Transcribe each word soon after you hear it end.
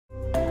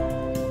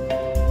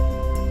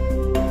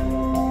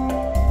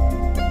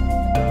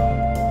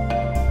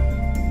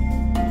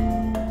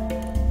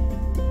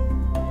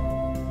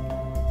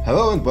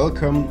Hello and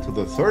welcome to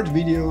the third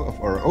video of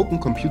our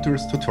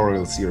OpenComputers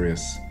tutorial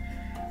series.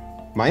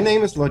 My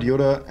name is Lord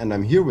Yoda and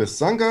I'm here with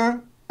Sangar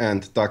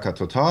and Daka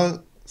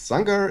Total.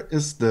 Sangar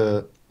is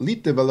the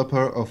lead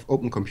developer of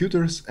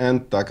OpenComputers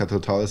and Daka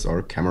Total is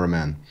our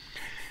cameraman.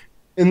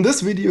 In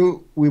this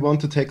video we want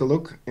to take a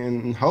look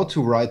in how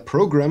to write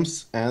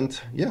programs and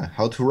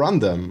how to run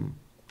them.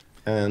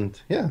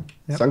 And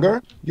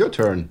Sangar, your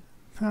turn.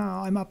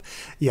 I'm up.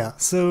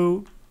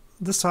 So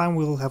this time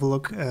we'll have a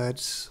look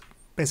at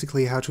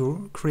basically how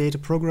to create a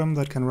program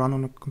that can run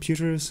on a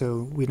computer.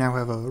 So we now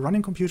have a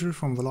running computer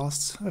from the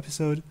last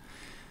episode,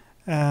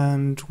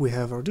 and we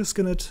have our disk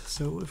in it.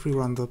 So if we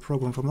run the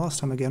program from last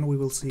time again, we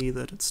will see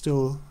that it's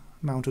still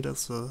mounted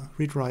as a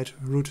read-write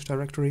root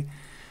directory.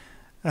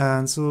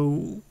 And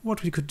so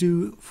what we could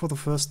do for the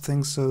first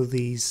thing, so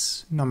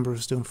these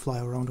numbers don't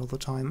fly around all the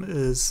time,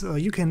 is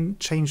you can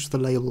change the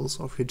labels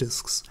of your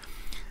disks.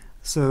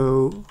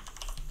 So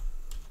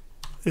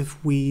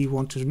if we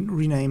want to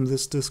rename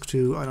this disk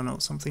to, I don't know,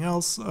 something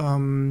else,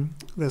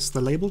 there's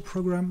the label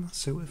program.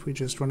 So if we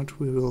just run it,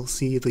 we will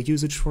see the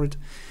usage for it.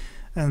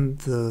 And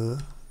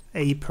the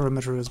A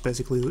parameter is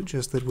basically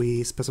just that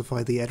we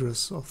specify the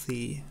address of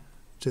the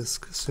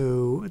disk.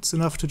 So it's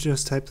enough to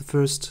just type the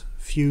first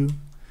few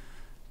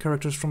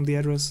characters from the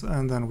address,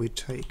 and then we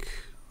take,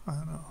 I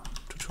don't know,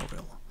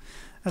 tutorial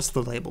as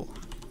the label.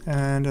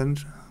 And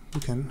we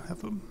can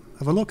have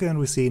a look, and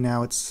we see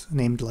now it's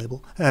named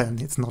label.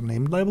 It's not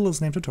named label,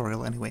 it's named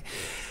tutorial anyway.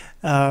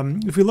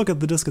 If we look at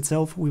the disk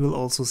itself, we will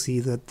also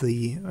see that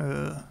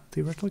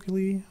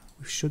theoretically,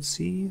 we should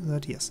see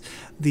that, yes,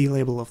 the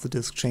label of the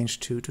disk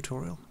changed to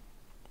tutorial.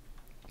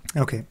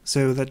 Okay,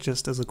 so that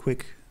just as a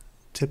quick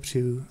tip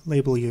to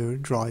label your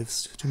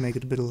drives to make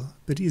it a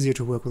bit easier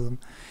to work with them.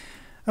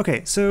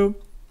 Okay, so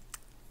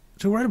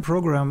to write a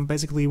program,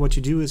 basically what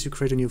you do is you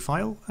create a new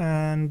file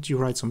and you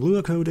write some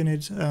Lua code in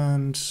it,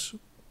 and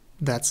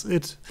that's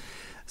it.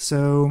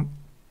 So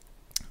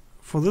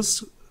for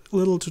this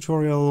little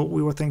tutorial,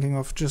 we were thinking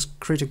of just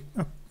creating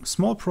a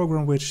small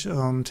program which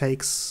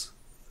takes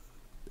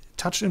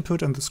touch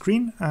input on the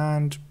screen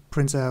and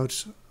prints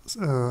out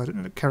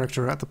a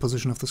character at the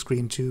position of the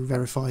screen to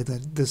verify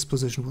that this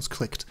position was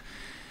clicked.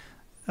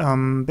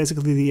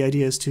 Basically, the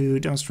idea is to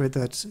demonstrate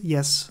that,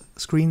 yes,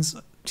 screens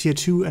tier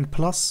 2 and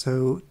plus,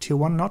 so tier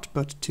 1 not,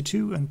 but tier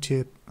 2 and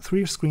tier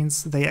 3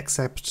 screens, they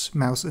accept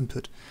mouse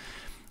input.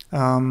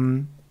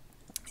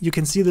 You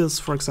can see this,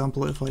 for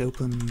example, if I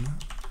open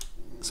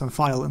some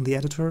file in the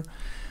editor.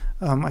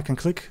 I can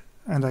click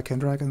and I can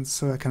drag, and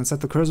so I can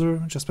set the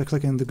cursor just by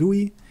clicking the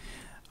GUI.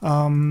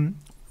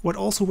 What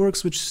also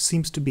works, which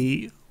seems to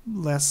be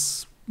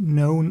less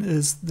known,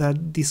 is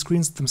that the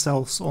screens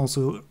themselves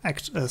also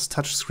act as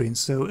touch screens.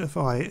 So if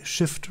I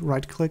shift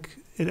right click,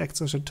 it acts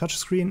as a touch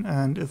screen,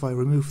 and if I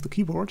remove the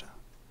keyboard,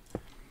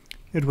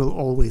 it will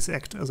always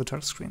act as a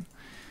touch screen.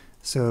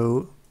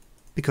 So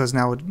because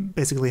now it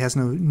basically has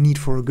no need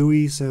for a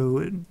GUI, so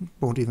it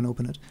won't even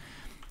open it.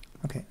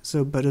 Okay,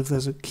 so but if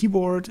there's a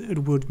keyboard, it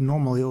would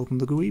normally open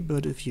the GUI,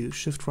 but if you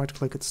shift right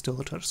click, it's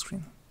still a touch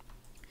screen.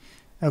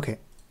 Okay,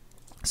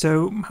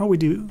 so how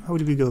do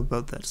we go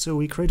about that? So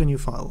we create a new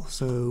file.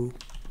 So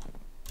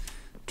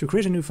to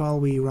create a new file,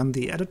 we run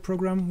the edit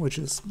program, which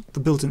is the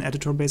built-in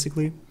editor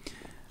basically,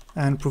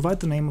 and provide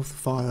the name of the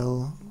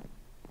file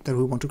that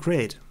we want to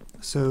create.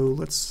 So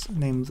let's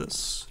name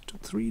this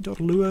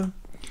 3.lua.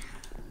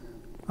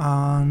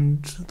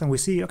 And then we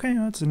see, okay,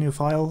 it's a new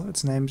file,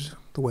 it's named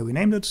the way we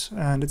named it,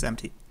 and it's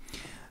empty.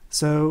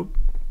 So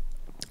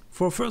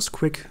for a first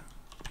quick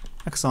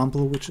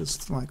example, which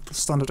is like the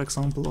standard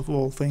example of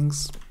all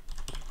things,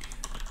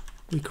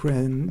 we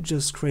can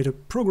just create a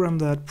program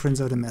that prints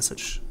out a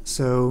message.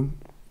 So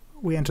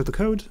we enter the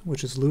code,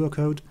 which is Lua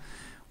code,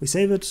 we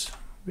save it,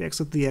 we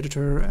exit the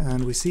editor,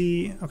 and we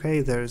see,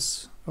 okay,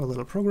 there's a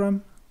little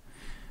program,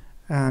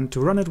 and to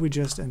run it we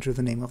just enter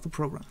the name of the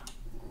program,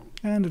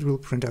 and it will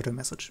print out a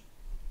message.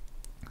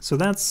 So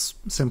that's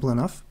simple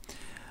enough.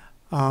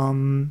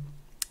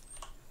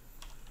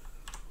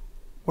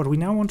 What we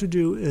now want to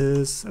do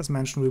is, as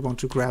mentioned, we want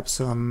to grab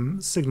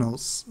some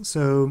signals.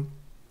 So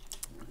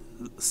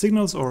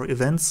signals or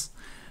events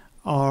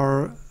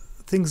are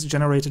things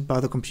generated by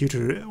the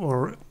computer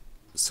or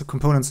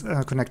components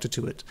connected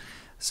to it.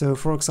 So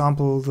for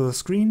example, the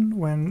screen,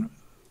 when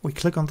we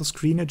click on the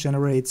screen, it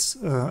generates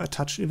a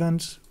touch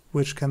event,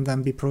 which can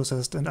then be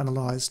processed and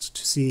analyzed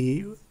to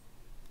see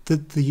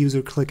did the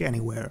user click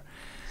anywhere.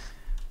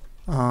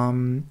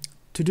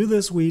 To do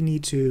this, we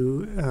need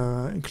to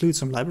include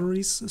some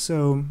libraries.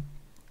 So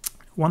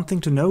one thing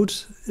to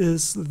note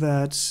is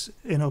that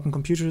in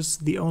OpenComputers,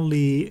 the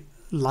only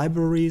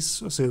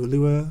libraries, so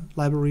Lua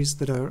libraries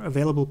that are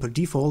available per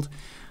default,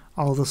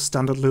 are the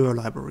standard Lua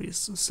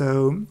libraries.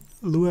 So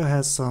Lua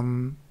has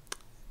some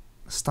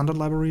standard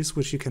libraries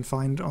which you can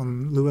find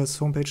on Lua's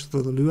homepage, the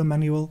Lua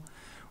manual,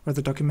 where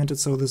they're documented.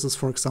 So this is,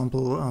 for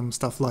example,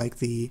 stuff like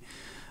the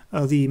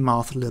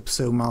mathlib,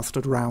 so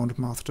math.round,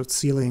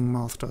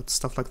 math.ceiling,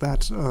 stuff like that,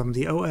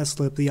 the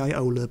OSlib, the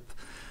IOlib,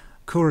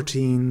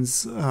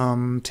 coroutines,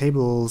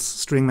 tables,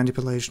 string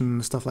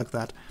manipulation, stuff like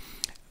that.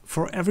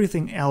 For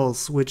everything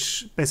else,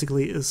 which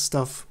basically is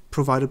stuff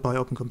provided by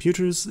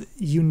OpenComputers,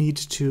 you need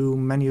to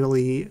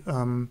manually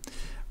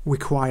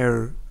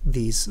require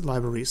these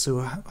libraries. So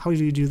how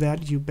do you do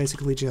that? You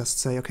basically just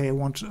say, okay, I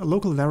want a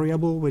local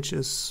variable which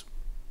is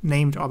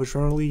named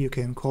arbitrarily. You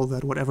can call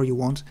that whatever you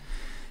want.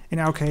 In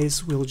our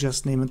case, we'll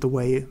just name it the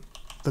way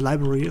the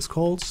library is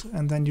called,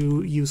 and then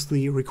you use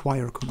the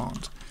require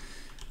command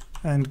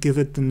and give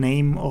it the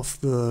name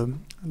of the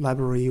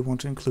library you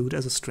want to include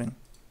as a string.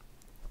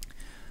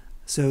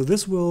 So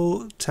this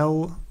will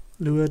tell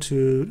Lua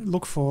to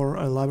look for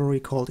a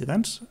library called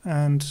event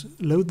and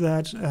load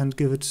that and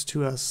give it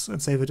to us and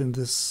save it in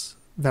this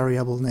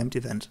variable named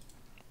event.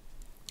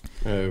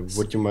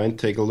 Would you mind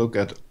take a look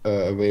at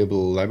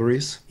available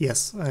libraries?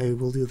 Yes, I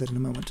will do that in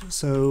a moment.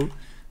 So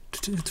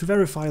to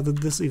verify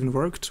that this even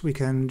worked, we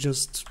can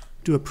just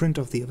do a print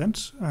of the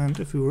event, and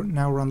if we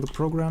now run the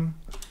program,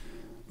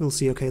 we'll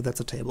see, okay, that's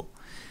a table.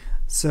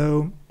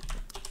 So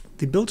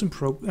the built-in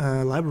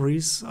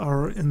libraries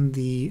are in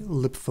the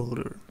lib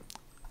folder.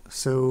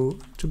 So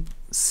to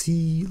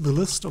see the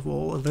list of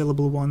all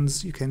available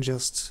ones, you can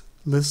just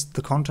list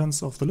the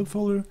contents of the lib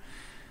folder,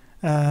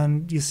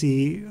 and you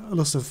see a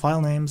list of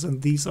file names,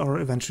 and these are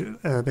eventually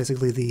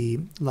basically the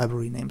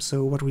library names.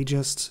 So what we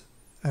just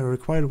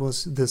required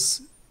was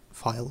this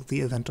file, the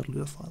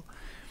event.lua file.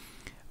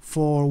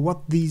 For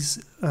what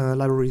these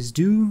libraries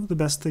do, the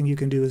best thing you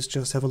can do is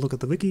just have a look at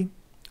the wiki.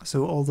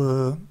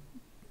 So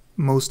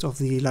most of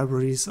the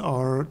libraries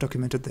are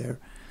documented there.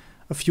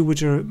 A few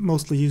which are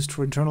mostly used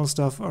for internal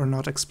stuff are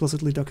not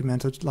explicitly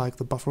documented, like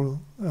the buffer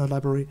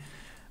library,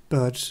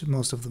 but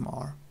most of them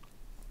are.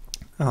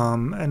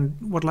 And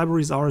what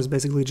libraries are is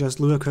basically just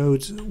Lua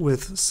code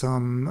with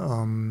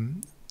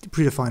some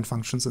predefined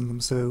functions in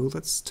them. So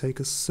let's take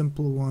a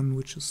simple one,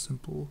 which is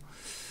simple.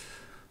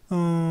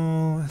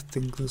 I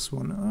think this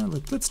one.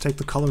 Let's take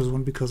the colors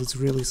one because it's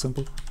really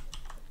simple.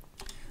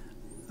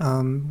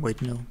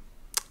 Wait, no.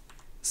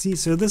 See,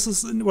 so this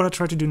is what I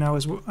try to do now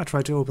is I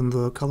try to open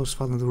the colors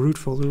file in the root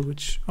folder,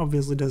 which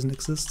obviously doesn't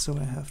exist, so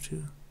I have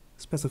to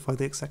specify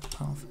the exact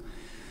path.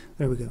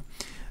 There we go.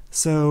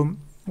 So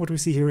what we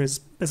see here is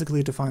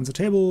basically it defines a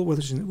table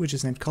which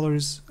is named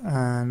colors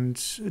and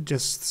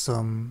just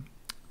some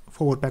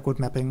forward-backward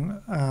mapping,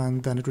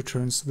 and then it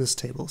returns this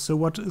table. So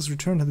what is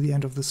returned at the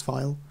end of this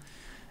file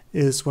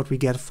is what we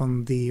get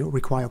from the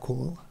require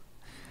call.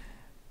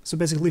 So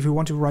basically, if you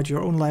want to write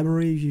your own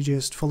library, you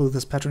just follow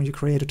this pattern. You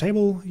create a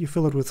table, you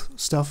fill it with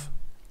stuff,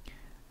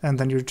 and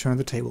then you return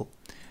the table.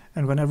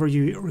 And whenever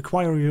you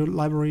require your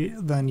library,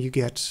 then you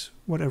get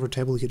whatever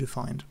table you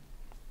defined.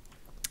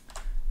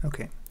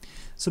 Okay,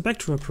 so back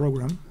to our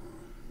program.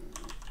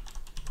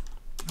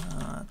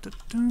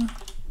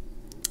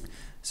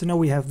 So now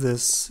we have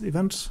this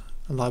event,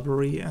 a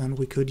library, and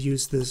we could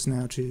use this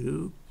now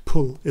to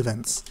pull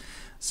events.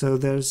 So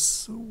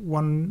there's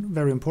one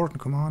very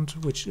important command,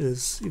 which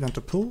is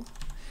event.pull,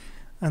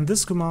 and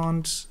this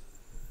command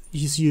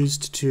is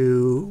used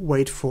to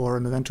wait for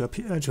an event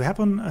to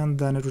happen, and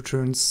then it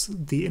returns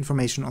the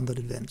information on that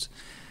event.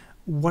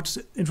 What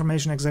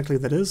information exactly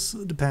that is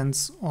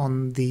depends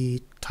on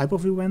the type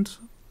of event.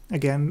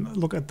 Again,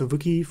 look at the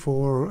wiki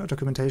for a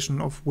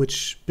documentation of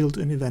which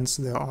built-in events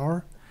there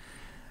are.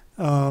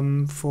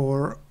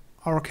 For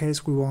our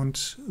case, we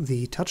want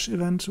the touch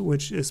event,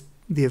 which is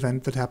the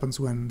event that happens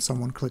when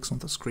someone clicks on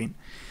the screen.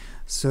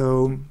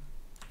 So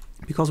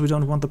because we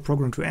don't want the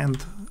program to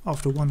end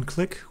after one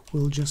click,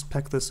 we'll just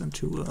pack this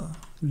into a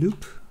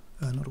loop,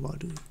 not while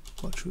do,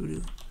 while true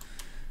do.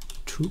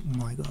 True, oh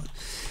my god.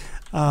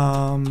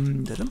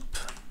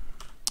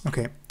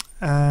 Okay,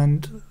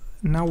 and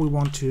now we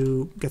want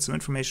to get some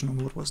information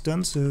on what was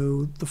done.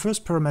 So the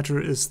first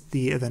parameter is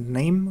the event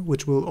name,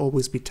 which will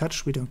always be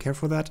touch, we don't care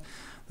for that.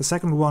 The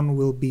second one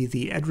will be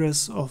the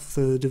address of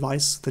the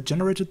device that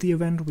generated the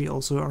event. We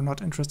also are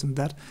not interested in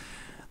that.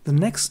 The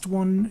next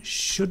one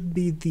should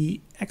be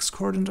the X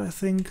coordinate, I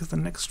think. The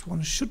next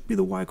one should be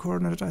the Y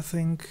coordinate, I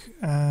think.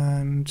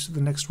 And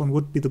the next one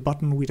would be the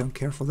button. We don't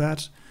care for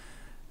that.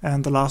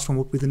 And the last one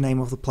would be the name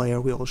of the player.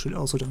 We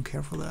also don't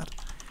care for that.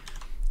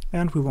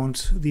 And we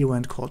want the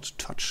event called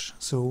touch,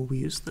 so we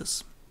use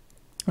this.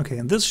 Okay,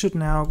 and this should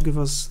now give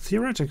us,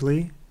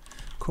 theoretically,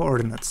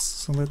 coordinates.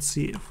 So let's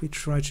see if we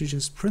try to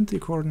just print the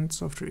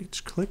coordinates after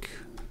each click.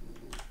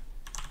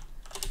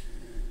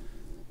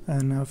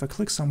 And now if I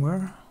click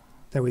somewhere,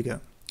 there we go.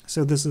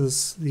 So this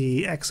is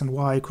the X and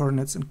Y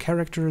coordinates in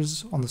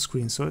characters on the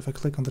screen. So if I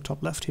click on the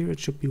top left here, it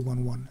should be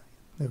 1, 1.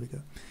 There we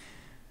go.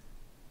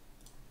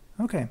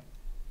 Okay,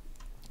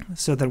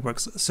 so that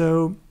works.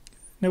 So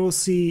now we'll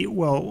see,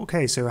 well,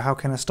 okay, so how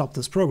can I stop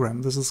this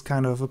program? This is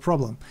kind of a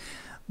problem.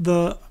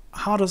 The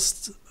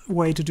hardest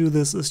way to do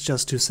this is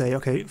just to say,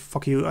 okay,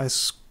 fuck you, I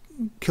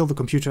kill the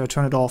computer, I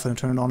turn it off and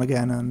turn it on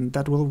again, and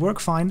that will work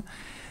fine.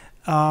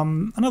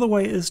 Another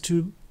way is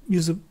to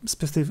use a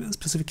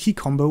specific key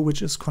combo,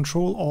 which is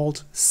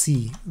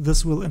Control-Alt-C.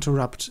 This will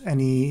interrupt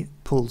any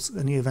pulls,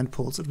 any event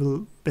pulls. It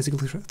will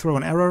basically throw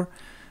an error,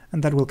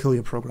 and that will kill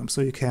your program. So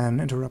you can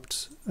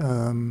interrupt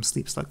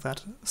sleeps like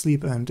that,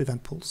 sleep and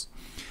event pulls.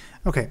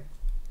 Okay,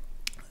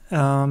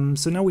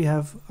 So now we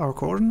have our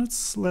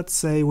coordinates. Let's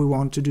say we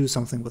want to do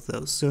something with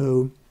those.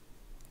 So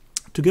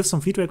to give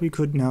some feedback, we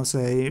could now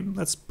say,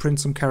 let's print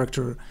some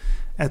character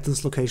at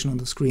this location on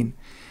the screen.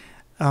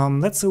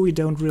 Let's say we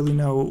don't really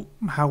know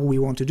how we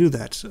want to do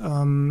that.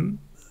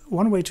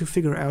 One way to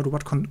figure out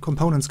what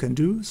components can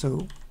do,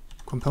 so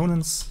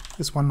components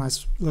is one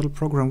nice little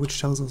program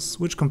which tells us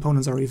which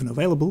components are even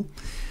available,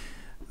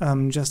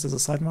 just as a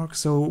side mark.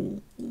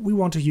 So we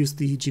want to use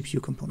the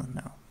GPU component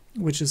now,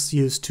 which is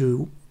used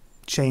to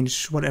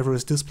change whatever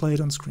is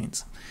displayed on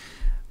screens.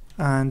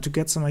 And to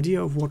get some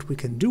idea of what we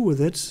can do with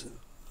it,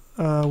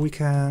 we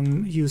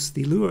can use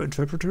the Lua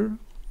interpreter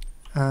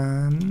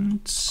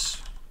and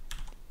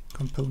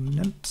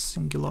component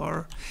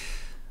singular.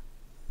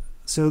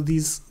 So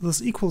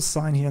this equals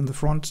sign here in the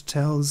front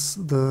tells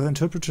the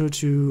interpreter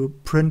to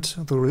print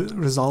the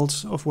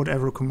result of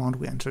whatever command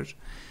we entered.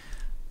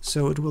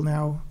 So it will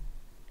now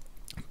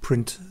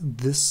print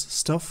this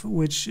stuff,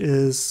 which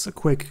is a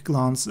quick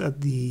glance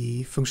at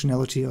the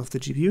functionality of the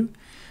GPU,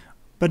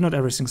 but not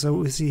everything. So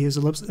we see here's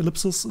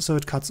ellipsis, so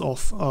it cuts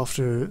off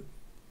after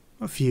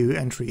a few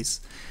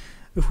entries.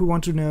 If we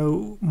want to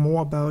know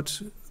more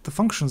about the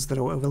functions that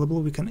are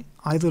available, we can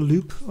either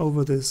loop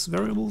over this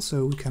variable,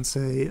 so we can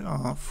say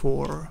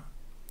for,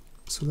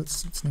 so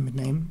let's name it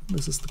name,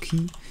 this is the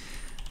key.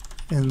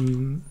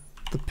 In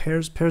the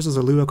pairs is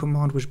a Lua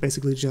command which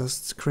basically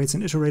just creates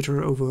an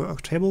iterator over a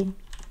table.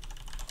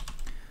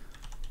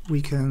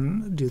 We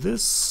can do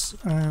this,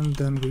 and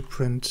then we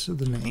print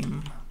the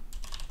name.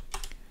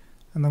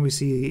 And then we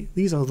see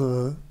these are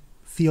the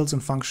fields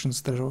and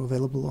functions that are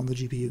available on the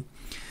GPU.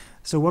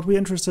 So what we're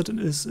interested in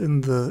is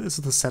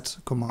the set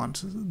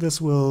command.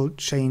 This will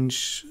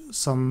change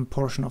some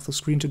portion of the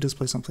screen to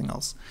display something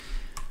else.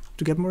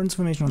 To get more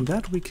information on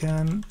that, we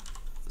can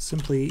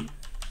simply,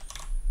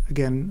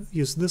 again,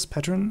 use this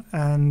pattern,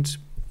 and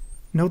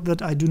note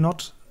that I do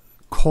not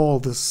call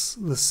this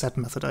set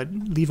method. I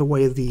leave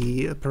away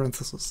the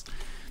parenthesis.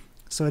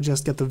 So I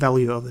just get the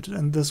value of it,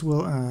 and this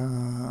will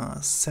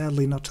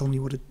sadly not tell me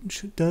what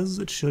it does.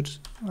 It should.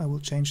 I will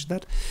change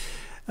that.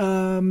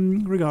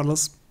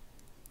 Regardless,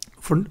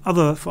 for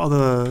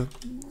other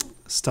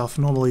stuff,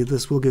 normally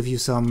this will give you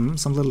some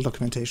little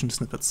documentation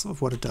snippets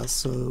of what it does.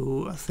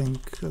 So I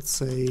think, let's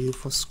say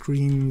for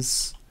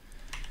screens,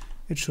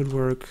 it should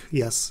work.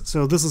 Yes.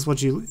 So this is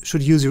what you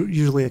should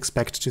usually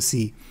expect to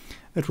see.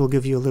 It will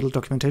give you a little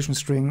documentation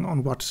string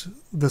on what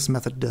this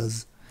method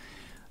does.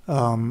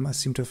 I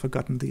seem to have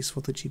forgotten these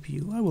for the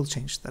GPU. I will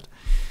change that.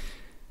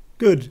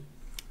 Good.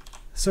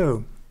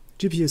 So,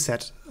 GPU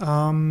set.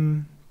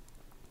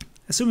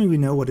 Assuming we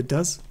know what it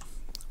does,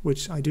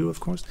 which I do, of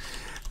course,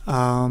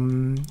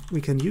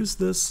 we can use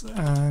this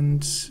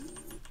and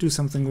do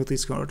something with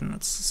these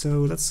coordinates.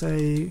 So let's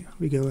say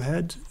we go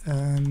ahead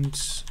and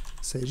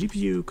say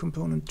GPU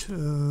component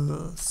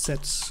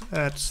set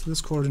at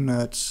this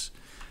coordinate,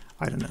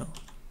 I don't know,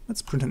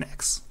 let's print an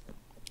X.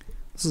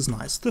 This is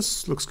nice.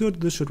 This looks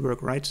good. This should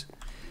work, right?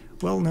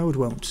 Well, no, it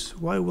won't.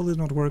 Why will it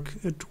not work?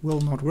 It will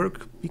not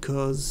work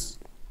because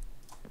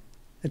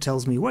it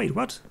tells me, wait,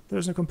 what?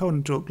 There's a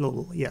component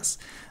global. Yes.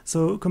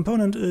 So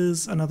component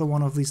is another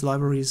one of these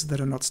libraries that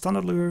are not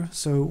standard Lua,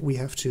 so we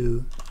have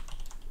to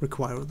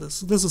require this.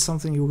 This is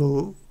something you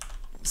will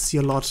see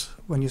a lot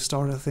when you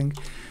start, I think,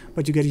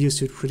 but you get used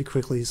to it pretty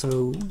quickly.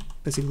 So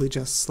basically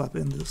just slap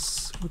in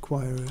this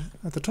require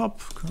at the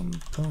top,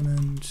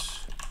 component,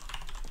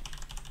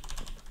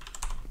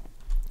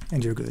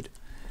 and you're good.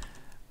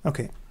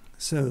 Okay,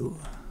 so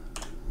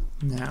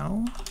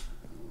now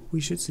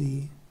we should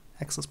see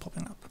X's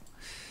popping up.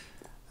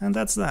 And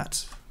that's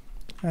that.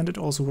 And it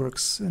also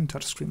works in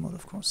touchscreen mode,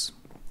 of course.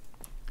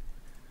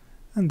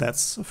 And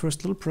that's a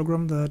first little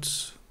program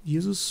that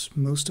uses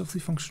most of the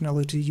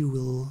functionality you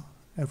will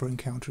ever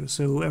encounter.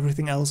 So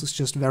everything else is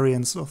just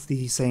variants of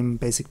the same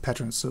basic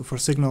patterns. So for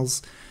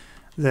signals,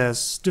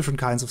 there's different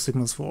kinds of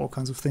signals for all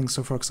kinds of things.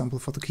 So for example,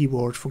 for the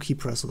keyboard, for key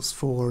presses,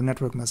 for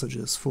network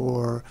messages,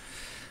 for,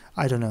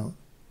 I don't know,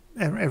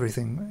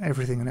 everything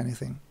and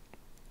anything.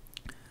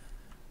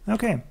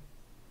 Okay.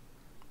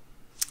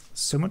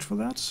 So much for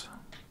that.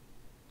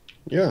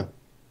 Yeah.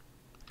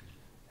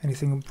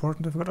 Anything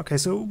important I forgot? Okay,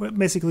 so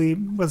basically,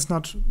 well, it's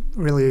not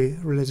really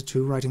related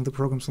to writing the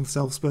programs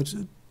themselves, but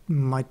it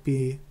might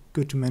be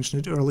good to mention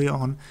it early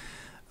on.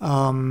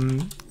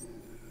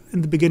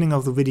 In the beginning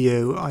of the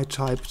video, I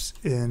typed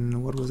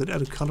in, what was it,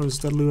 edit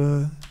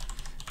colors.lua,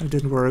 and it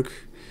didn't work.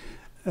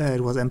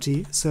 It was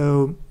empty.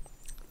 So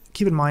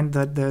keep in mind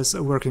that there's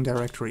a working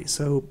directory.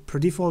 So per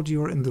default,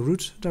 you're in the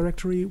root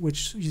directory,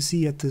 which you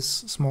see at this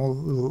small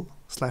little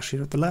slash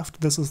here at the left.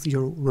 This is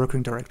your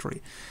working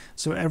directory.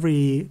 So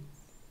every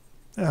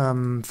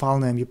file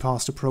name you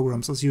pass to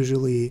programs is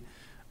usually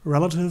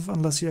relative,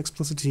 unless you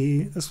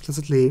explicitly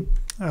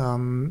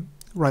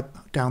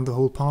write down the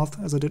whole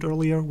path, as I did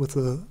earlier with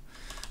the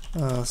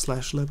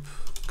 /lib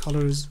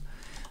colors.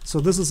 So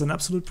this is an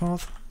absolute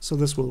path, so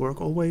this will work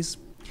always.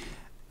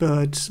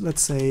 But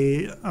let's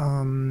say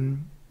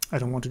I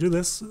don't want to do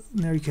this.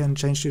 Now you can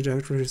change your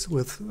directories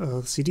with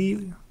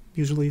cd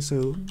usually.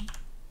 So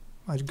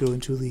I'd go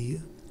into the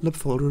lib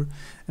folder,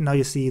 and now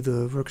you see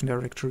the working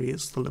directory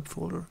is the lib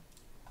folder.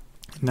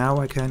 Now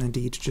I can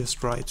indeed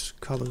just write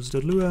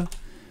colors.lua,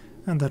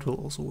 and that will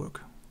also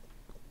work.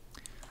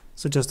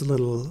 So just a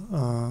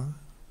little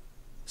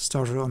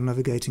starter on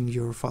navigating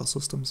your file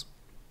systems.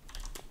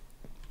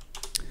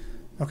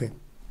 Okay,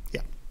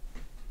 yeah.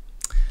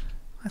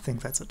 I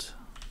think that's it.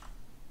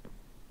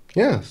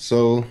 Yeah,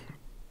 so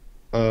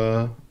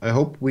I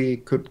hope we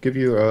could give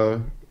you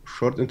a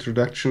short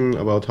introduction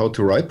about how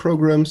to write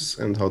programs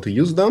and how to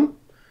use them.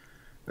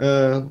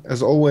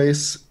 As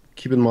always,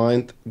 keep in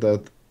mind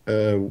that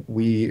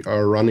we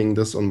are running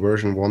this on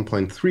version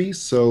 1.3,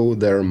 so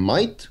there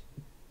might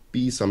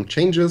be some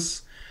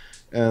changes,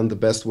 and the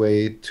best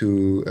way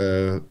to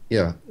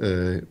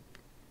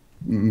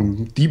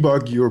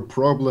debug your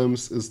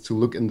problems is to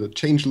look in the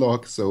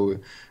changelog. So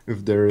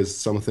if there is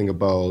something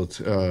about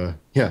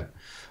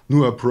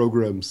Lua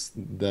programs,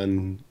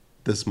 then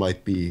this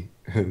might be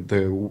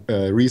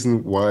the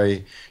reason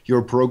why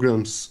your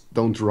programs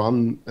don't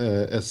run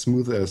as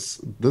smooth as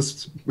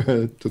this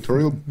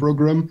tutorial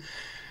program.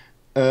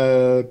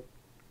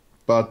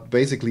 But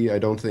basically, I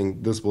don't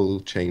think this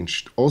will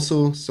change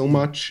also so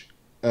much.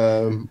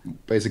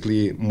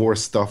 Basically, more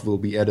stuff will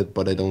be added,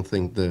 but I don't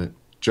think the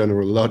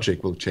general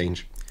logic will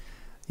change.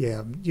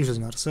 Yeah, usually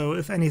not. So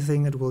if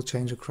anything, it will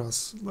change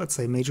across, let's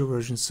say, major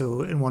versions.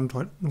 So in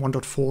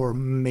 1.4,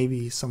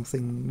 maybe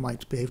something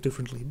might behave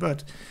differently,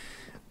 but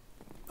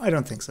I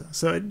don't think so.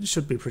 So it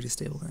should be pretty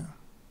stable now.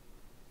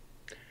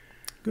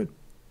 Good.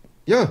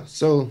 Yeah,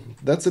 so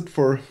that's it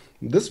for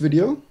this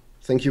video.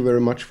 Thank you very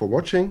much for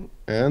watching,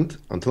 and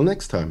until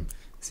next time.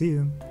 See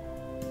you.